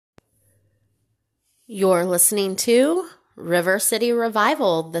You're listening to River City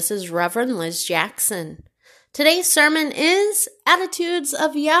Revival. This is Reverend Liz Jackson. Today's sermon is Attitudes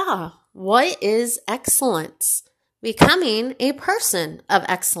of Yah. What is excellence? Becoming a person of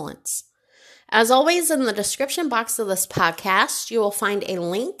excellence. As always, in the description box of this podcast, you will find a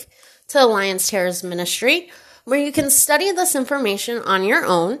link to Alliance Terrace Ministry where you can study this information on your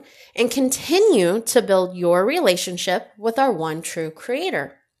own and continue to build your relationship with our one true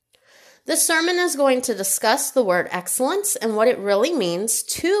Creator. This sermon is going to discuss the word excellence and what it really means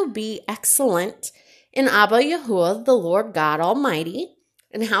to be excellent in Abba Yahuwah, the Lord God Almighty,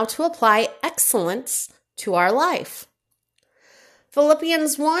 and how to apply excellence to our life.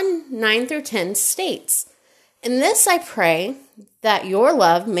 Philippians 1:9-10 states, "In this I pray, that your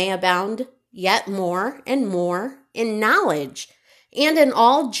love may abound yet more and more in knowledge and in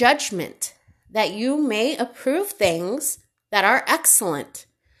all judgment, that you may approve things that are excellent,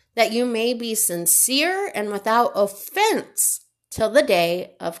 that you may be sincere and without offense till the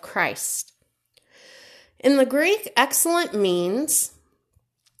day of Christ." In the Greek, excellent means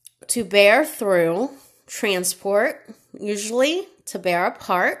to bear through, transport, usually to bear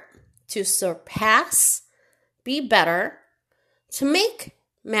apart, to surpass, be better, to make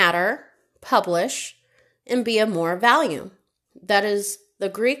matter, publish, and be of more value. That is the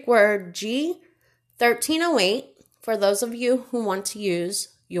Greek word G1308 for those of you who want to use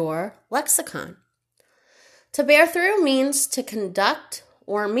your lexicon. To bear through means to conduct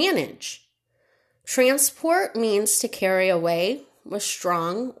or manage. Transport means to carry away with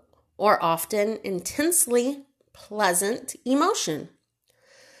strong or often intensely pleasant emotion.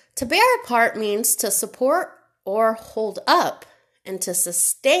 To bear apart means to support or hold up and to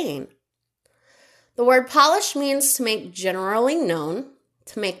sustain. The word polish means to make generally known,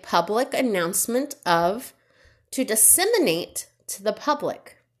 to make public announcement of, to disseminate to the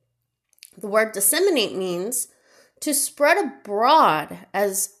public. The word disseminate means to spread abroad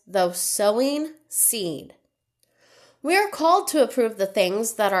as though sowing seed. We are called to approve the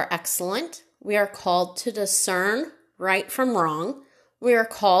things that are excellent. We are called to discern right from wrong. We are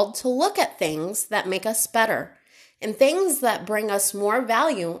called to look at things that make us better and things that bring us more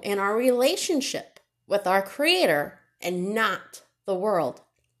value in our relationship with our Creator and not the world.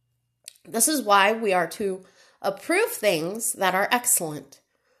 This is why we are to approve things that are excellent.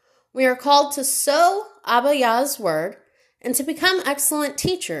 We are called to sow Abba Yah's word and to become excellent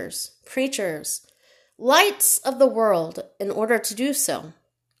teachers, preachers, lights of the world in order to do so.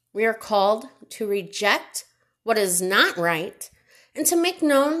 We are called to reject what is not right and to make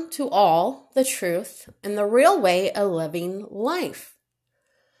known to all the truth and the real way of living life.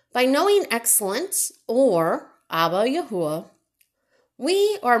 By knowing excellence, or Abba Yahuwah,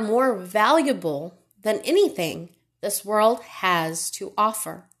 we are more valuable than anything this world has to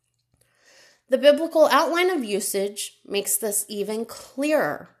offer. The biblical outline of usage makes this even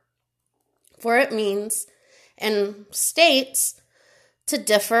clearer, for it means and states to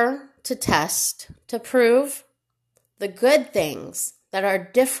differ, to test, to prove the good things that are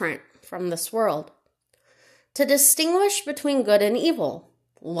different from this world, to distinguish between good and evil,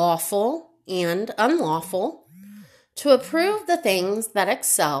 lawful and unlawful, to approve the things that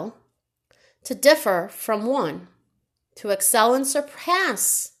excel, to differ from one, to excel and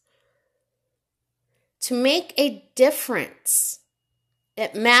surpass, to make a difference.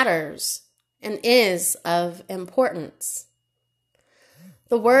 It matters and is of importance.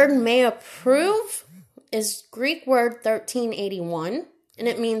 The word may approve is Greek word 1381, and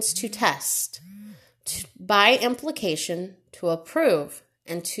it means to test, by implication, to approve,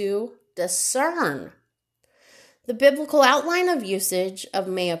 and to discern. The biblical outline of usage of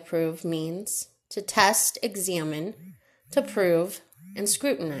may approve means to test, examine, to prove, and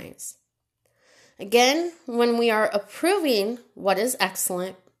scrutinize. Again, when we are approving what is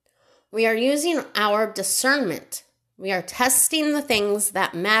excellent, we are using our discernment. We are testing the things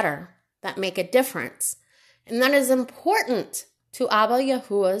that matter, that make a difference, and that is important to Abba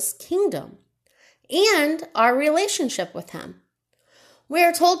Yahuwah's kingdom and our relationship with Him. We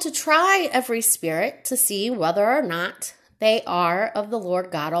are told to try every spirit to see whether or not they are of the Lord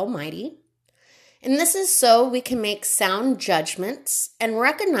God Almighty. And this is so we can make sound judgments and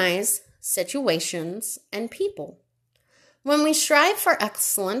recognize situations and people. When we strive for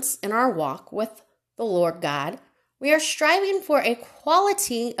excellence in our walk with the Lord God, we are striving for a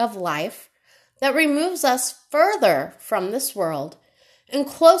quality of life that removes us further from this world and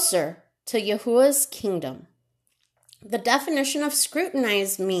closer to Yahuwah's kingdom. The definition of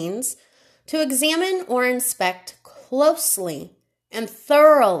scrutinize means to examine or inspect closely and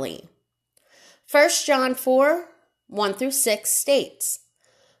thoroughly. 1 John 4:1-6 states,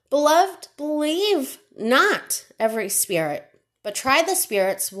 Beloved, believe not every spirit, but try the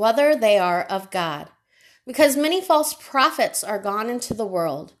spirits whether they are of God, because many false prophets are gone into the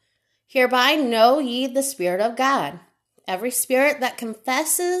world. Hereby know ye the Spirit of God. Every spirit that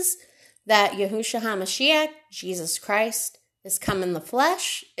confesses that Yahushua HaMashiach, Jesus Christ, is come in the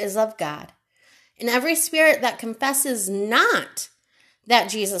flesh is of God. And every spirit that confesses not that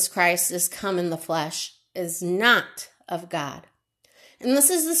Jesus Christ is come in the flesh is not of God. And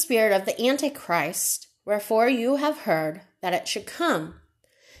this is the spirit of the Antichrist, wherefore you have heard that it should come.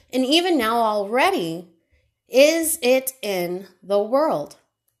 And even now already is it in the world.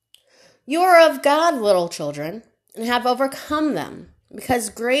 You are of God, little children, and have overcome them, because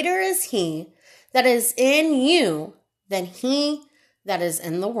greater is he that is in you than he that is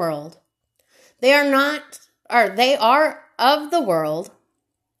in the world. They are of the world,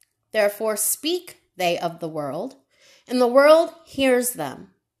 therefore speak they of the world, and the world hears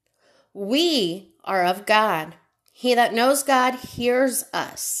them. We are of God. He that knows God hears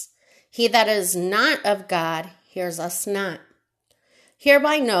us. He that is not of God hears us not.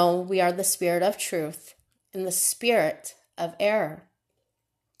 Hereby know we are the spirit of truth and the spirit of error.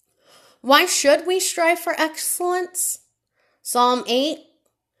 Why should we strive for excellence? Psalm 8,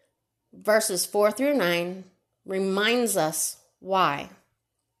 verses 4 through 9 reminds us why.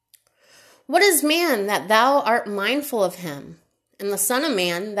 What is man that thou art mindful of him, and the Son of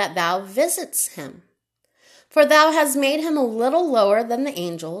Man that thou visitest him? For thou hast made him a little lower than the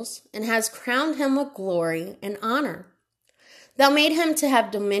angels, and hast crowned him with glory and honor. Thou made him to have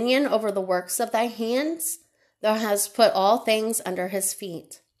dominion over the works of thy hands. Thou hast put all things under his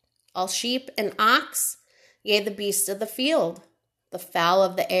feet, all sheep and ox, yea, the beasts of the field, the fowl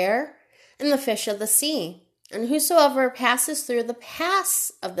of the air, and the fish of the sea, and whosoever passes through the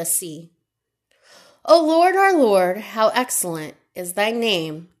paths of the sea. O Lord, our Lord, how excellent is thy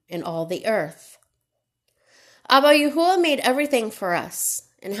name in all the earth. Abba Yahuwah made everything for us,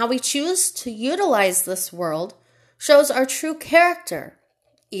 and how we choose to utilize this world shows our true character.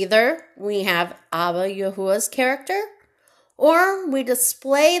 Either we have Abba Yahuwah's character, or we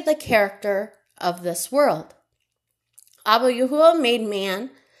display the character of this world. Abba Yahuwah made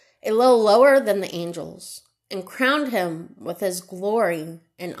man a little lower than the angels, and crowned him with his glory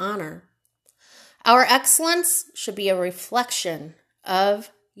and honor. Our excellence should be a reflection of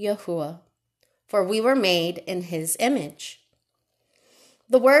Yahuwah, for we were made in his image.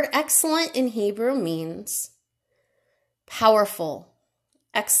 The word excellent in Hebrew means powerful,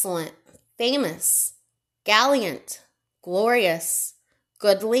 excellent, famous, gallant, glorious,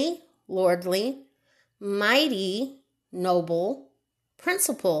 goodly, lordly, mighty, noble,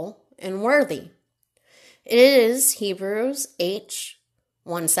 principal, and worthy. It is Hebrews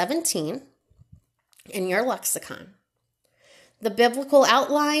H1:17 in your lexicon. The biblical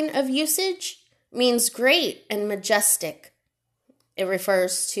outline of usage means great and majestic. It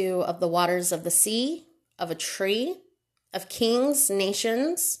refers to of the waters of the sea, of a tree, of kings,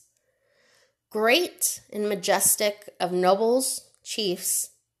 nations, great and majestic of nobles, chiefs,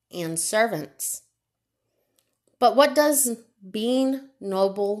 and servants. But what does being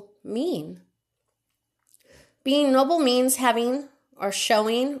noble mean? Being noble means having or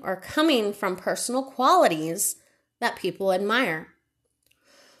showing or coming from personal qualities that people admire.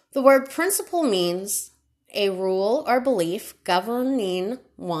 The word principle means a rule or belief governing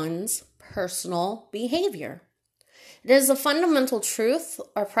one's personal behavior. It is a fundamental truth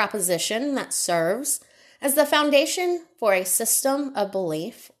or proposition that serves as the foundation for a system of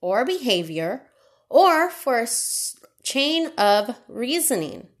belief or behavior, or for a chain of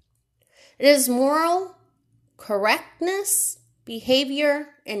reasoning. It is moral correctness, behavior,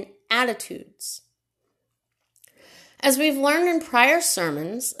 and attitudes. As we've learned in prior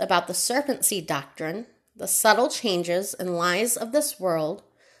sermons about the serpent seed doctrine, the subtle changes and lies of this world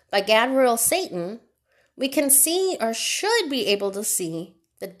by Gabriel Satan, we can see or should be able to see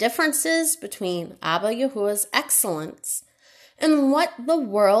the differences between Abba Yahuwah's excellence and what the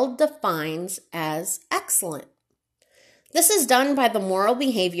world defines as excellent. This is done by the moral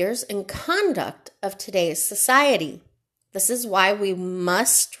behaviors and conduct of today's society. This is why we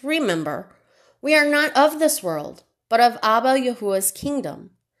must remember we are not of this world, but of Abba Yahuwah's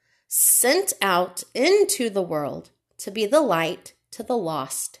kingdom, sent out into the world to be the light to the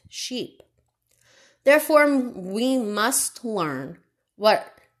lost sheep. Therefore, we must learn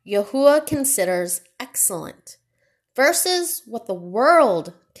what Yahuwah considers excellent versus what the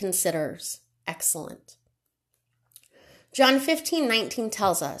world considers excellent. John 15:19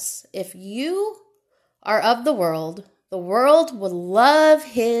 tells us, if you are of the world would love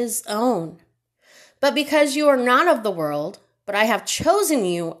his own. But because you are not of the world, but but I have chosen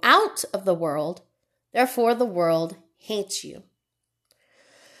you out of the world, therefore the world hates you.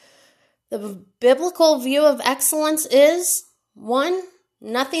 The biblical view of excellence is, 1,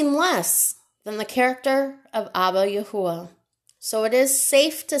 nothing less than the character of Abba Yahuwah. So it is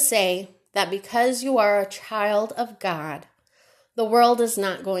safe to say that because you are a child of God, the world is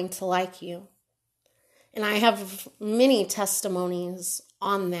not going to like you. And I have many testimonies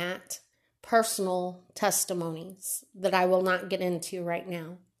on that, personal testimonies that I will not get into right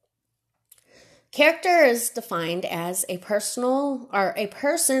now. Character is defined as a person's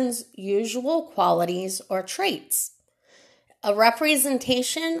usual qualities or traits, a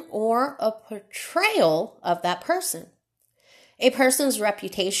representation or a portrayal of that person, a person's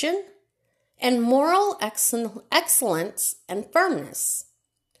reputation, and moral excellence and firmness.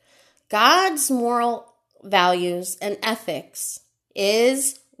 God's moral values and ethics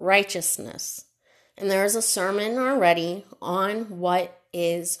is righteousness. And there's a sermon already on what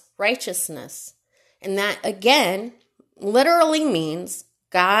is righteousness. And that, again, literally means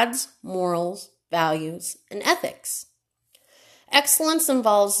God's morals, values, and ethics. Excellence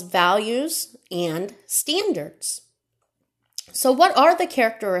involves values and standards. So what are the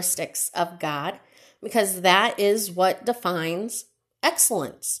characteristics of God? Because that is what defines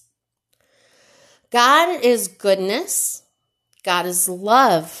excellence. God is goodness. God is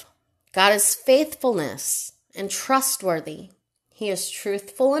love. God is faithfulness and trustworthy. He is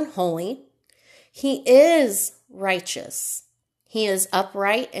truthful and holy. He is righteous. He is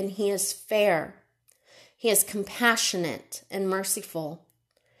upright and he is fair. He is compassionate and merciful.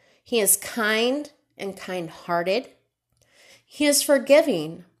 He is kind and kind-hearted. He is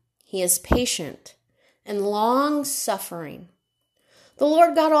forgiving. He is patient and long-suffering. The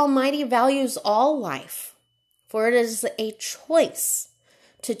Lord God Almighty values all life, for it is a choice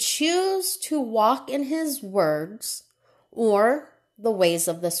to choose to walk in his words or the ways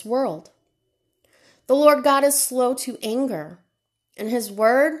of this world. The Lord God is slow to anger, and his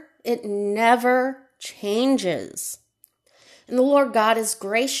word, it never changes. And the Lord God is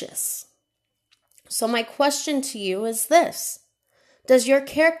gracious. So my question to you is this: does your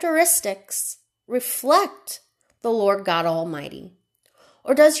characteristics reflect the Lord God Almighty?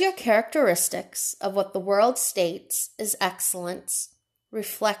 Or does your characteristics of what the world states is excellence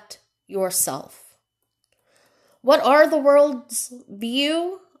reflect yourself? What are the world's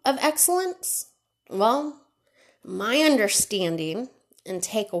view of excellence? Well, my understanding and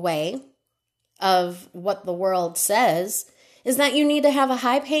takeaway of what the world says is that you need to have a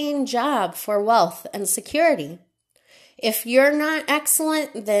high-paying job for wealth and security. If you're not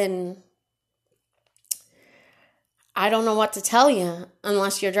excellent, then I don't know what to tell you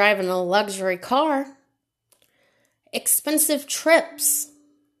unless you're driving a luxury car. Expensive trips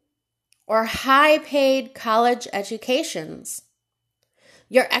or high-paid college educations.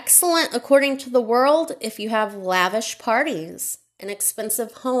 You're excellent according to the world if you have lavish parties and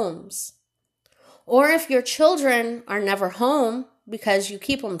expensive homes. Or if your children are never home because you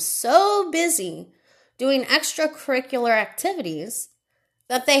keep them so busy doing extracurricular activities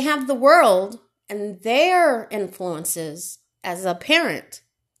that they have the world and their influences as a parent.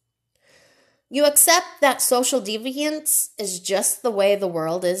 You accept that social deviance is just the way the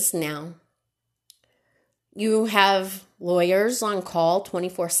world is now. You have lawyers on call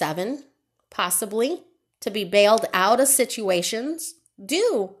 24/7, possibly, to be bailed out of situations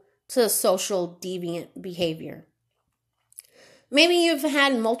due to social deviant behavior. Maybe you've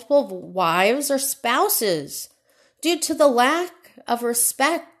had multiple wives or spouses due to the lack of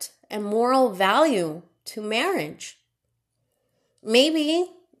respect and moral value to marriage. Maybe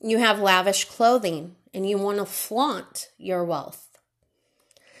you have lavish clothing and you want to flaunt your wealth.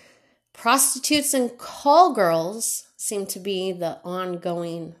 Prostitutes and call girls seem to be the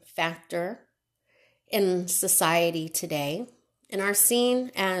ongoing factor in society today and are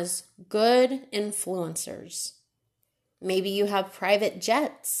seen as good influencers. Maybe you have private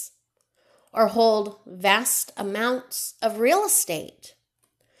jets or hold vast amounts of real estate.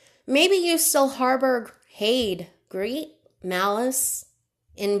 Maybe you still harbor hate, greed, malice,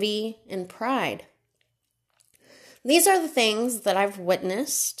 envy, and pride. These are the things that I've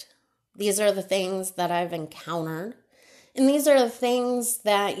witnessed. These are the things that I've encountered. And these are the things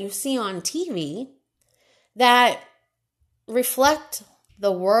that you see on TV that reflect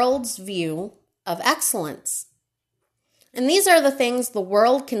the world's view of excellence. And these are the things the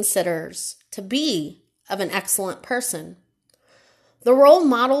world considers to be of an excellent person. The role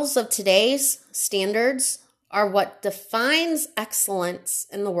models of today's standards are what defines excellence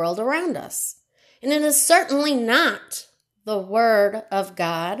in the world around us. And it is certainly not the Word of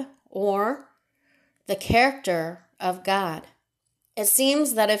God or the character of God. It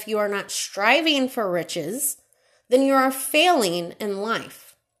seems that if you are not striving for riches, then you are failing in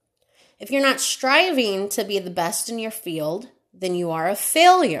life. If you're not striving to be the best in your field, then you are a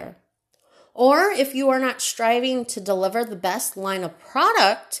failure. Or if you are not striving to deliver the best line of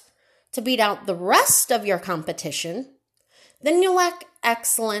product to beat out the rest of your competition, then you lack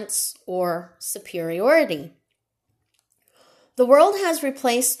excellence or superiority. The world has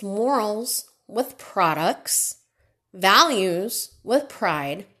replaced morals with products, values with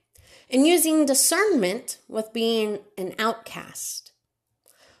pride, and using discernment with being an outcast.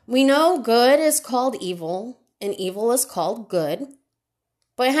 We know good is called evil and evil is called good,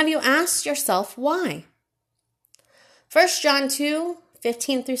 but have you asked yourself why? 1 John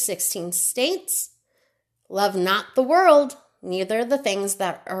 2:15-16 states, "Love not the world, neither the things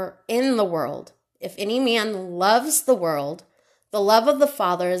that are in the world. If any man loves the world, the love of the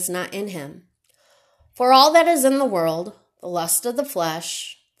Father is not in him. For all that is in the world, the lust of the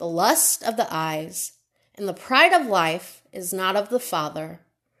flesh, the lust of the eyes, and the pride of life is not of the Father,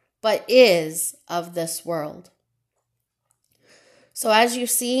 but is of this world." So as you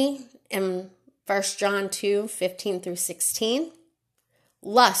see in 1 John 2:15-16,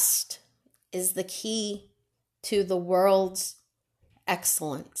 lust is the key to the world's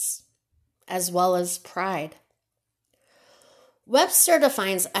excellence, as well as pride. Webster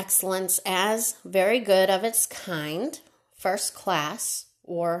defines excellence as very good of its kind, first class,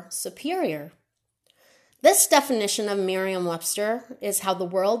 or superior. This definition of Merriam-Webster is how the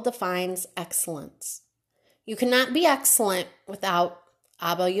world defines excellence. You cannot be excellent without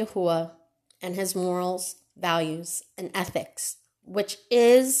Abba Yahuwah and his morals, values, and ethics, which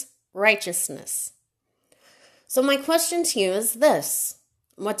is righteousness. So my question to you is this: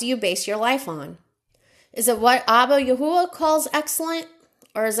 what do you base your life on? Is it what Abba Yahuwah calls excellent,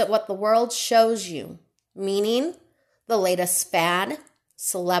 or is it what the world shows you? Meaning the latest fad,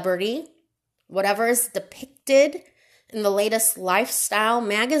 celebrity, whatever is depicted in the latest lifestyle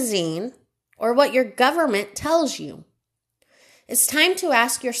magazine, or what your government tells you. It's time to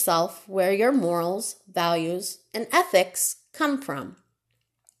ask yourself where your morals, values, and ethics come from.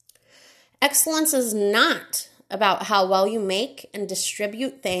 Excellence is not about how well you make and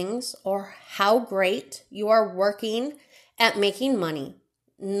distribute things or how great you are working at making money,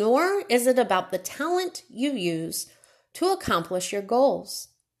 nor is it about the talent you use to accomplish your goals.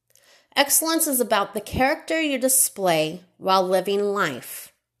 Excellence is about the character you display while living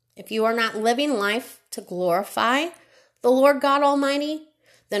life. If you are not living life to glorify the Lord God Almighty,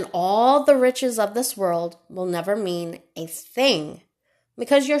 then all the riches of this world will never mean a thing,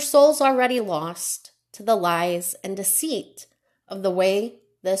 because your soul's already lost to the lies and deceit of the way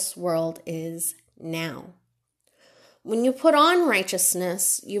this world is now. When you put on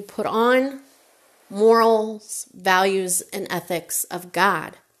righteousness, you put on morals, values, and ethics of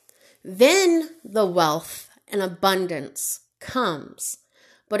God. Then the wealth and abundance comes.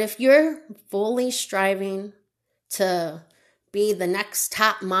 But if you're fully striving to be the next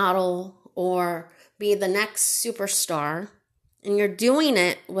top model or be the next superstar, and you're doing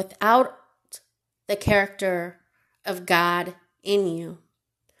it without the character of God in you,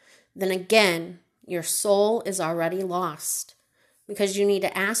 then again, your soul is already lost, because you need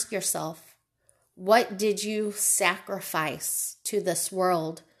to ask yourself, what did you sacrifice to this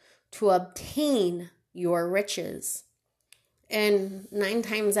world to obtain your riches? And 9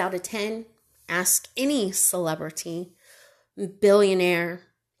 times out of 10, ask any celebrity, billionaire,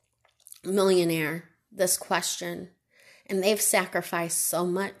 millionaire this question, and they've sacrificed so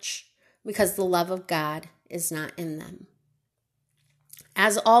much because the love of God is not in them.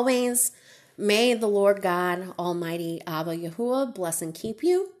 As always, may the Lord God Almighty Abba Yahuwah bless and keep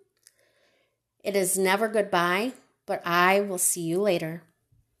you. It is never goodbye, but I will see you later.